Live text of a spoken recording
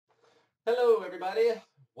Hello everybody,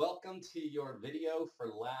 welcome to your video for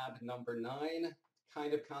lab number 9,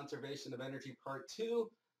 kind of conservation of energy part 2,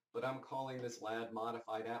 but I'm calling this lab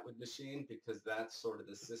modified Atwood machine because that's sort of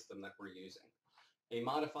the system that we're using. A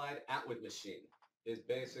modified Atwood machine is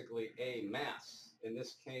basically a mass, in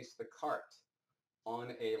this case the cart,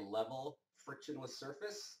 on a level frictionless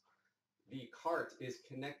surface. The cart is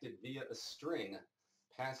connected via a string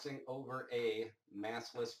passing over a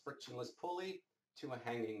massless frictionless pulley to a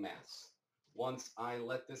hanging mass. Once I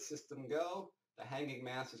let this system go, the hanging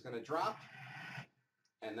mass is going to drop,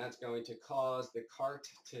 and that's going to cause the cart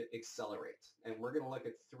to accelerate. And we're going to look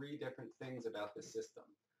at 3 different things about this system.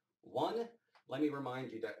 One, let me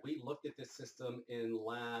remind you that we looked at this system in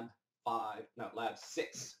lab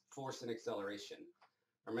 6, force and acceleration.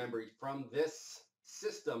 Remember, from this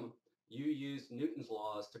system, you used Newton's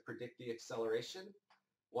laws to predict the acceleration.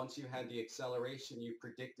 Once you had the acceleration, you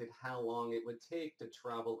predicted how long it would take to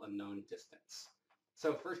travel a known distance.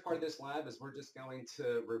 So first part of this lab is we're just going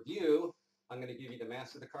to review. I'm going to give you the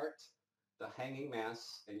mass of the cart, the hanging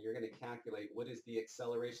mass, and you're going to calculate what is the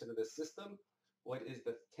acceleration of the system, what is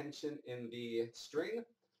the tension in the string,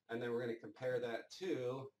 and then we're going to compare that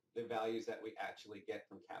to the values that we actually get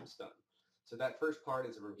from capstone. So that first part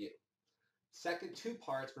is a review. Second 2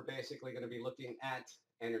 parts, we're basically going to be looking at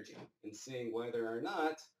energy and seeing whether or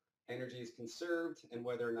not energy is conserved and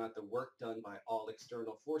whether or not the work done by all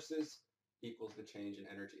external forces equals the change in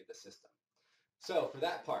energy of the system. So for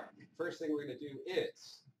that part, first thing we're going to do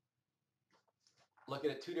is look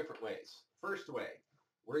at it 2 different ways. First way,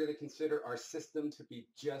 we're going to consider our system to be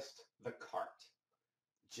just the cart.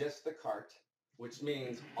 Just the cart, which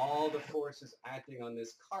means all the forces acting on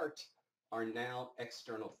this cart are now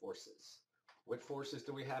external forces. What forces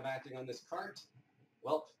do we have acting on this cart?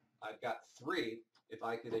 Well, I've got 3 if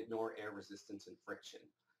I could ignore air resistance and friction.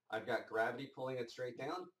 I've got gravity pulling it straight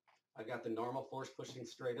down, I've got the normal force pushing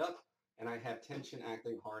straight up, and I have tension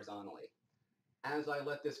acting horizontally. As I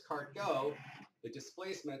let this cart go, the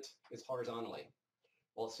displacement is horizontally.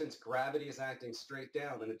 Well, since gravity is acting straight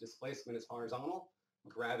down and the displacement is horizontal,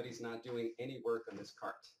 gravity is not doing any work on this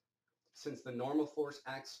cart. Since the normal force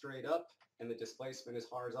acts straight up and the displacement is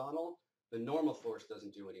horizontal, the normal force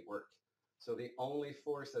doesn't do any work. So the only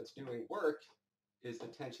force that's doing work is the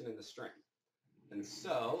tension in the string. And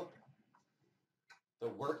so the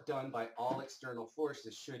work done by all external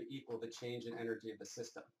forces should equal the change in energy of the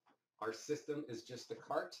system. Our system is just the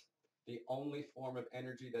cart. The only form of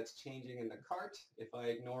energy that's changing in the cart, if I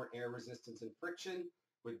ignore air resistance and friction,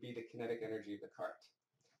 would be the kinetic energy of the cart.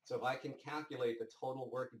 So if I can calculate the total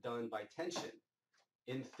work done by tension,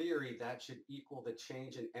 in theory, that should equal the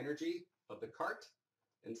change in energy of the cart.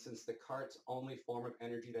 And since the cart's only form of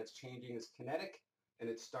energy that's changing is kinetic, and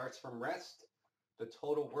it starts from rest, the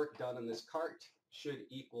total work done on this cart should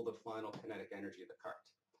equal the final kinetic energy of the cart.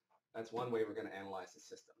 That's one way we're going to analyze the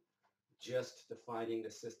system, just defining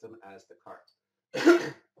the system as the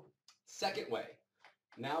cart. Second way,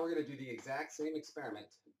 now we're going to do the exact same experiment,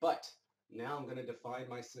 but now I'm going to define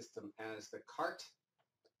my system as the cart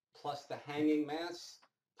plus the hanging mass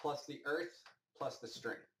plus the earth plus the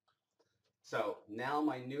string. So now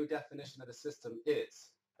my new definition of the system is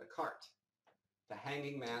the cart, the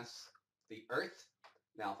hanging mass, the earth.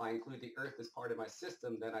 Now if I include the earth as part of my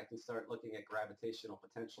system, then I can start looking at gravitational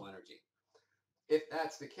potential energy. If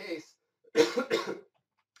that's the case,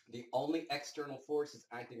 the only external force is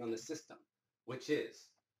acting on the system, which is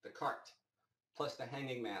the cart, plus the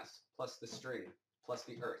hanging mass, plus the string, plus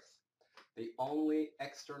the earth. The only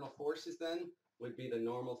external forces then would be the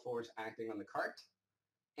normal force acting on the cart,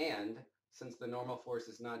 and since the normal force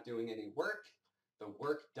is not doing any work, the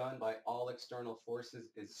work done by all external forces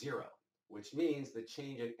is 0, which means the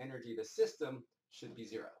change in energy of the system should be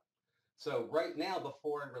 0. So right now,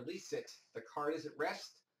 before I release it, the cart is at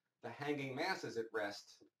rest, the hanging mass is at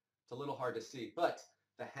rest. It's a little hard to see, but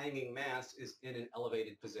the hanging mass is in an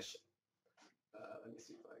elevated position. Let me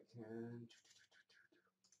see if I can.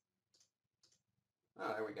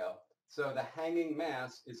 Oh, there we go. So the hanging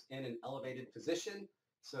mass is in an elevated position.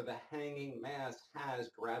 So the hanging mass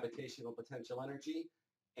has gravitational potential energy,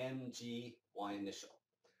 mg y initial.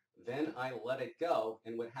 Then I let it go,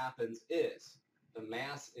 and what happens is the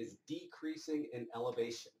mass is decreasing in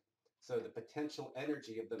elevation. So the potential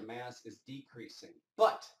energy of the mass is decreasing.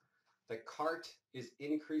 But the cart is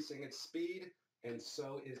increasing its speed, and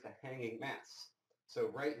so is the hanging mass.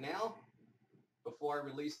 So right now, before I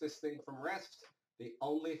release this thing from rest, the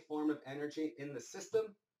only form of energy in the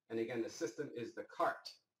system, and again, the system is the cart,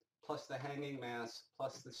 plus the hanging mass,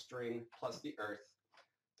 plus the string, plus the earth.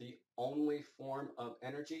 The only form of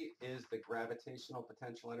energy is the gravitational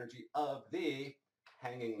potential energy of the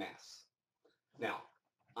hanging mass. Now,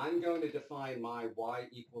 I'm going to define my y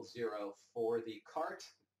equals 0 for the cart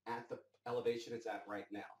at the elevation it's at right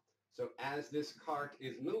now. So as this cart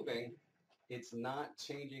is moving, it's not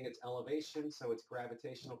changing its elevation, so its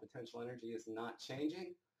gravitational potential energy is not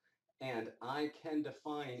changing. And I can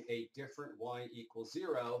define a different y equals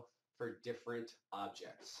 0 for different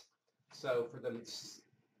objects. So for the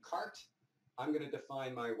cart, I'm going to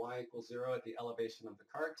define my y equals 0 at the elevation of the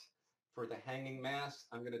cart. For the hanging mass,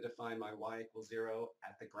 I'm going to define my y equals 0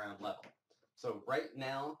 at the ground level. So right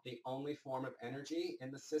now, the only form of energy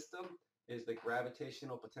in the system is the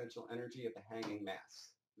gravitational potential energy of the hanging mass.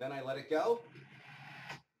 Then I let it go,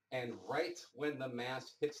 and right when the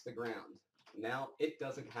mass hits the ground, now it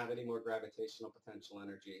doesn't have any more gravitational potential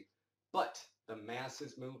energy, but the mass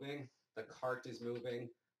is moving, the cart is moving,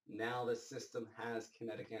 now the system has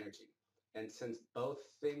kinetic energy. And since both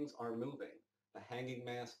things are moving, the hanging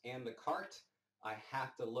mass and the cart, I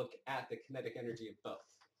have to look at the kinetic energy of both.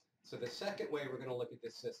 So the second way we're going to look at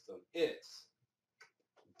this system is,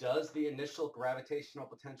 does the initial gravitational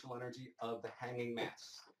potential energy of the hanging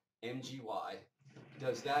mass, mgy,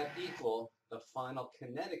 does that equal the final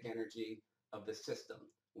kinetic energy of the system,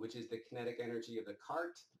 which is the kinetic energy of the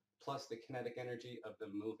cart plus the kinetic energy of the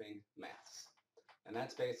moving mass? And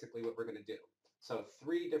that's basically what we're going to do. So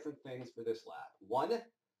 3 different things for this lab. 1,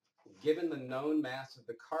 given the known mass of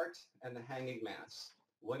the cart and the hanging mass,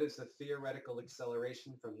 what is the theoretical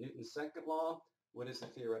acceleration from Newton's second law? What is the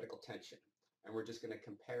theoretical tension? And we're just going to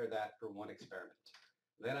compare that for one experiment.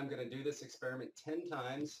 Then I'm going to do this experiment 10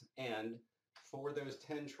 times, and for those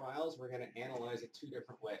 10 trials, we're going to analyze it 2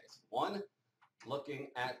 different ways. 1, looking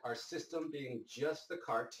at our system being just the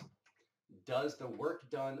cart. Does the work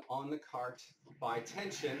done on the cart by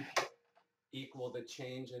tension equal the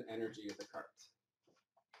change in energy of the cart?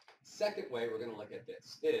 Second way we're going to look at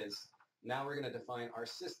this is, now we're going to define our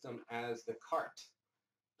system as the cart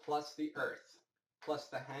plus the earth plus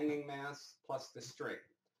the hanging mass plus the string,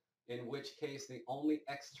 in which case the only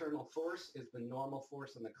external force is the normal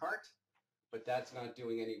force in the cart, but that's not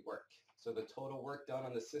doing any work. So the total work done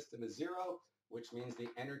on the system is 0, which means the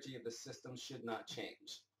energy of the system should not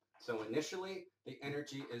change. So initially, the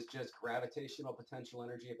energy is just gravitational potential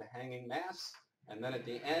energy of the hanging mass, and then at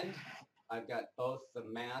the end, I've got both the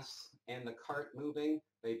mass and the cart moving.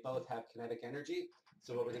 They both have kinetic energy.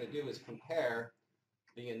 So what we're going to do is compare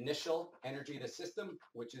the initial energy of the system,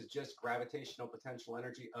 which is just gravitational potential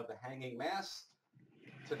energy of the hanging mass,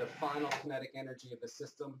 to the final kinetic energy of the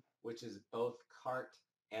system, which is both cart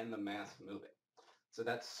and the mass moving. So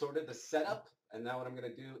that's sort of the setup. And now what I'm going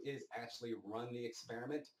to do is actually run the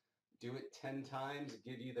experiment, do it 10 times,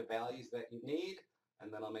 give you the values that you need,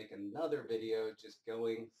 and then I'll make another video just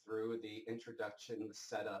going through the introduction, the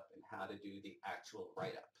setup, and how to do the actual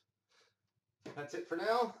write-up. That's it for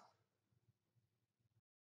now.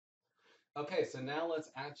 Okay, so now let's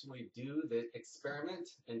actually do the experiment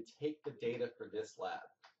and take the data for this lab.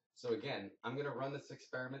 So again, I'm going to run this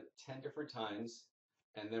experiment 10 different times,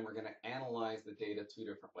 and then we're going to analyze the data 2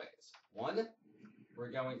 different ways. 1,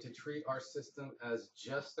 we're going to treat our system as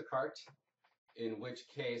just the cart, in which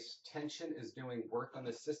case tension is doing work on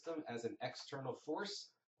the system as an external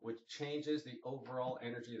force, which changes the overall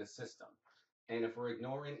energy of the system. And if we're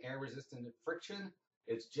ignoring air-resistant friction,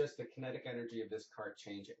 it's just the kinetic energy of this cart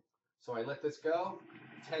changing. So I let this go,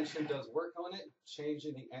 tension does work on it,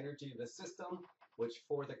 changing the energy of the system, which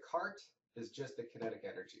for the cart is just the kinetic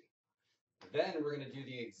energy. Then we're going to do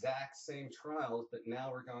the exact same trials, but now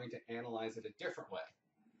we're going to analyze it a different way.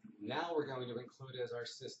 Now we're going to include as our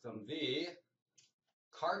system the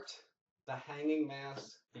cart, the hanging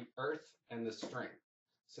mass, the earth, and the string.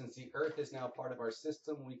 Since the earth is now part of our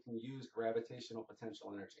system, we can use gravitational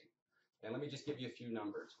potential energy. And let me just give you a few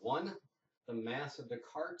numbers. 1, the mass of the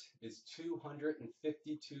cart is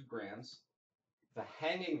 252 grams. The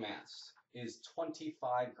hanging mass is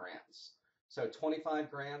 25 grams. So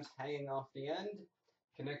 25 grams hanging off the end,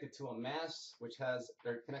 connected to a mass,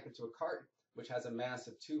 connected to a cart, which has a mass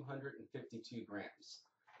of 252 grams.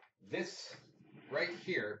 This right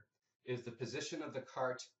here is the position of the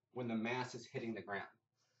cart when the mass is hitting the ground.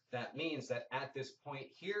 That means that at this point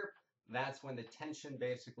here, that's when the tension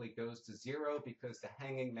basically goes to 0 because the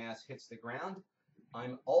hanging mass hits the ground.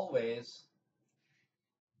 I'm always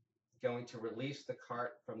going to release the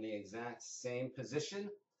cart from the exact same position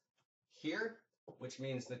here, which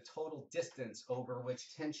means the total distance over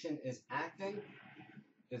which tension is acting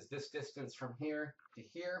is this distance from here to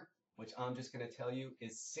here, which I'm just going to tell you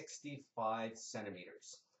is 65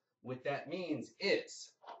 centimeters. What that means is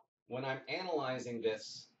when I'm analyzing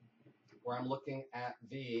this, where I'm looking at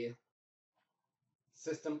the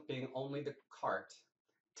system being only the cart,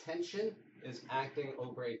 tension is acting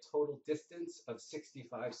over a total distance of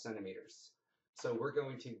 65 centimeters. So we're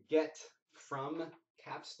going to get from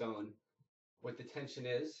capstone what the tension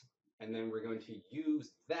is, and then we're going to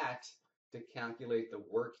use that to calculate the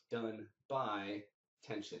work done by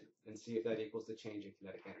tension and see if that equals the change in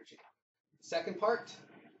kinetic energy. Second part,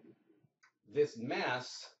 this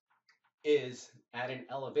mass is at an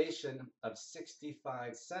elevation of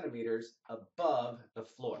 65 centimeters above the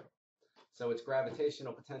floor. So its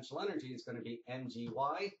gravitational potential energy is going to be mgy,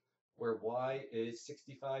 where y is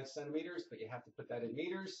 65 centimeters, but you have to put that in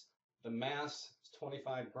meters. The mass is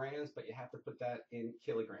 25 grams, but you have to put that in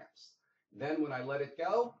kilograms. Then when I let it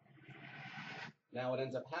go, now what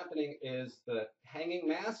ends up happening is the hanging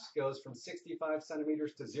mass goes from 65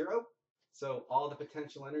 centimeters to 0. So all the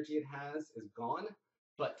potential energy it has is gone,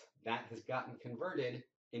 but that has gotten converted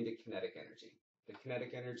into kinetic energy. The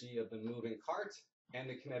kinetic energy of the moving cart and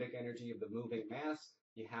the kinetic energy of the moving mass,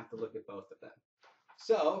 you have to look at both of them.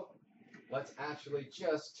 So let's actually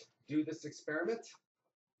just do this experiment.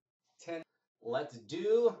 Let's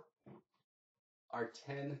do our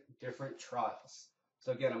 10 different trials.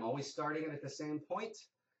 So again, I'm always starting it at the same point.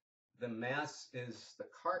 The mass is the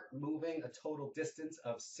cart moving a total distance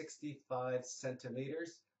of 65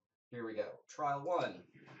 centimeters. Here we go. Trial 1.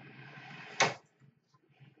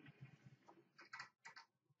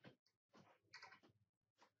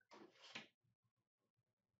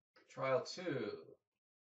 Trial 2.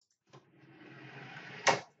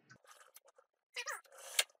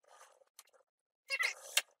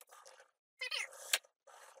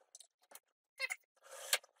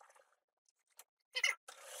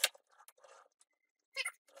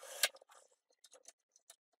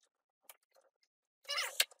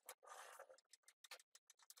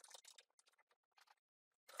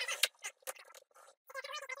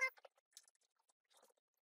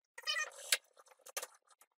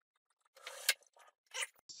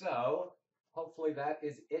 So hopefully that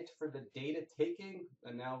is it for the data taking.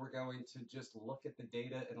 And now we're going to just look at the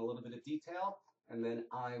data in a little bit of detail. And then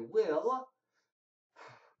I will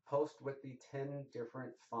post what the 10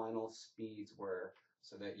 different final speeds were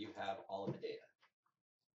so that you have all of the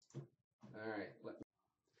data. All right.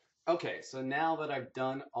 Okay, so now that I've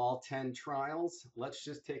done all 10 trials, let's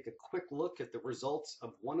just take a quick look at the results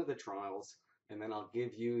of one of the trials, and then I'll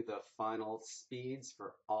give you the final speeds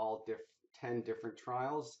for all 10 different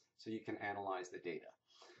trials so you can analyze the data.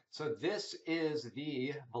 So this is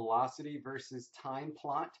the velocity versus time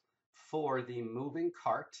plot for the moving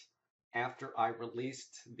cart after I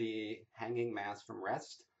released the hanging mass from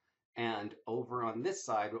rest. And over on this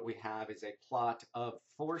side, what we have is a plot of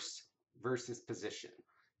force versus position.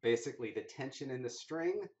 Basically, the tension in the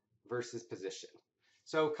string versus position.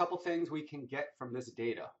 So a couple things we can get from this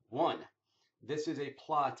data. One, this is a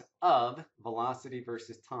plot of velocity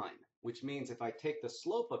versus time, which means if I take the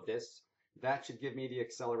slope of this, that should give me the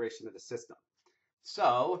acceleration of the system.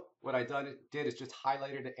 So what I did is just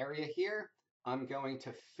highlighted an area here. I'm going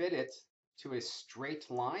to fit it to a straight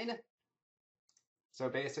line. So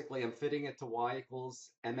basically, I'm fitting it to y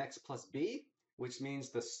equals mx plus b, which means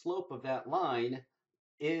the slope of that line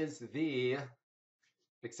is the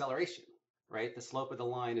acceleration, right? The slope of the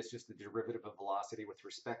line is just the derivative of velocity with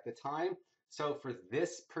respect to time. So for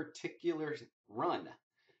this particular run,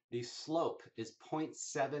 the slope is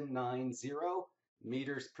 0.790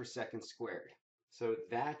 meters per second squared. So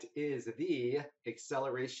that is the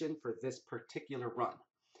acceleration for this particular run.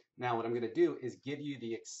 Now what I'm going to do is give you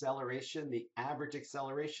the acceleration, the average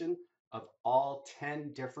acceleration of all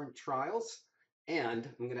 10 different trials, and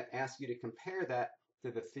I'm going to ask you to compare that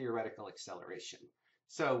to the theoretical acceleration.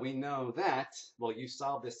 So we know that, well, you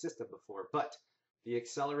solved this system before, but the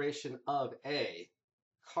acceleration of a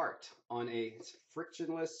cart on a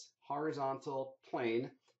frictionless horizontal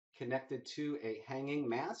plane connected to a hanging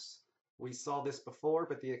mass, we saw this before,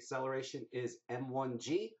 but the acceleration is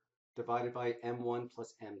m1g divided by m1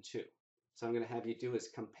 plus m2. So I'm going to have you do is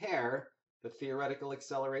compare the theoretical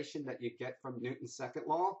acceleration that you get from Newton's second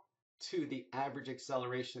law to the average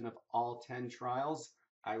acceleration of all 10 trials.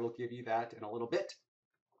 I will give you that in a little bit.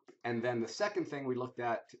 And then the second thing we looked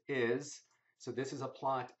at is, so this is a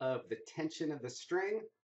plot of the tension of the string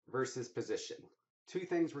versus position. Two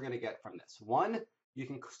things we're going to get from this. One, you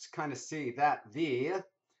can kind of see that the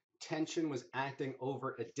tension was acting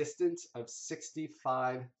over a distance of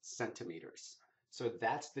 65 centimeters. So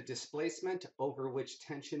that's the displacement over which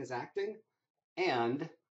tension is acting. And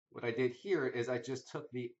what I did here is I just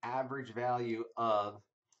took the average value of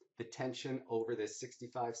the tension over this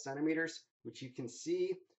 65 centimeters, which you can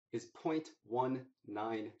see is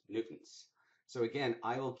 0.19 newtons. So again,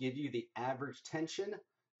 I will give you the average tension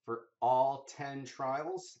for all 10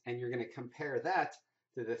 trials, and you're going to compare that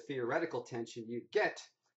to the theoretical tension you get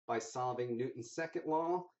by solving Newton's second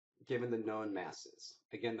law given the known masses.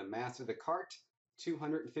 Again, the mass of the cart,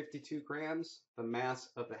 252 grams. The mass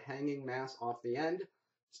of the hanging mass off the end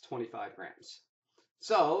is 25 grams.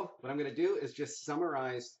 So what I'm going to do is just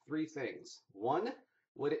summarize three things. One,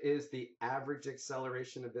 what is the average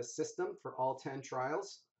acceleration of this system for all 10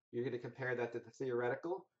 trials? You're going to compare that to the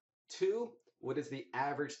theoretical. Two, what is the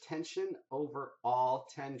average tension over all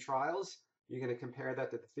 10 trials? You're going to compare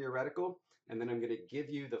that to the theoretical. And then I'm going to give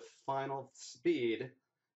you the final speed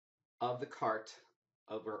of the cart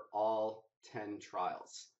over all 10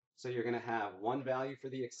 trials. So you're going to have one value for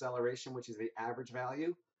the acceleration, which is the average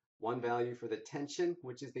value, one value for the tension,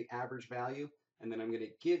 which is the average value, and then I'm going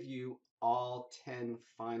to give you all 10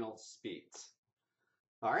 final speeds.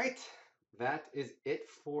 All right, that is it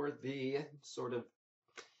for the sort of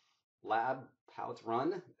lab, how it's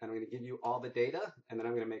run, and I'm going to give you all the data, and then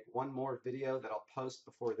I'm going to make one more video that I'll post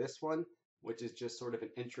before this one, which is just sort of an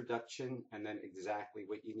introduction and then exactly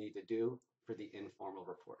what you need to do for the informal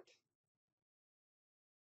report.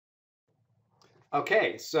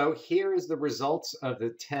 Okay, so here is the results of the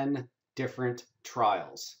 10 different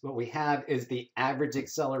trials. What we have is the average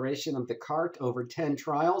acceleration of the cart over 10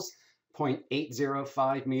 trials,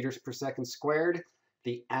 0.805 meters per second squared.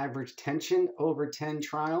 The average tension over 10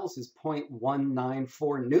 trials is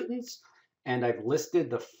 0.194 newtons, and I've listed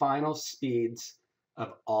the final speeds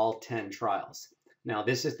of all 10 trials. Now,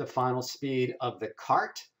 this is the final speed of the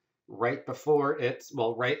cart right before it's,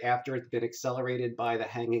 well, right after it's been accelerated by the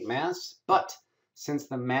hanging mass, but since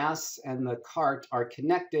the mass and the cart are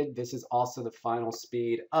connected, this is also the final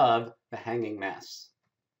speed of the hanging mass.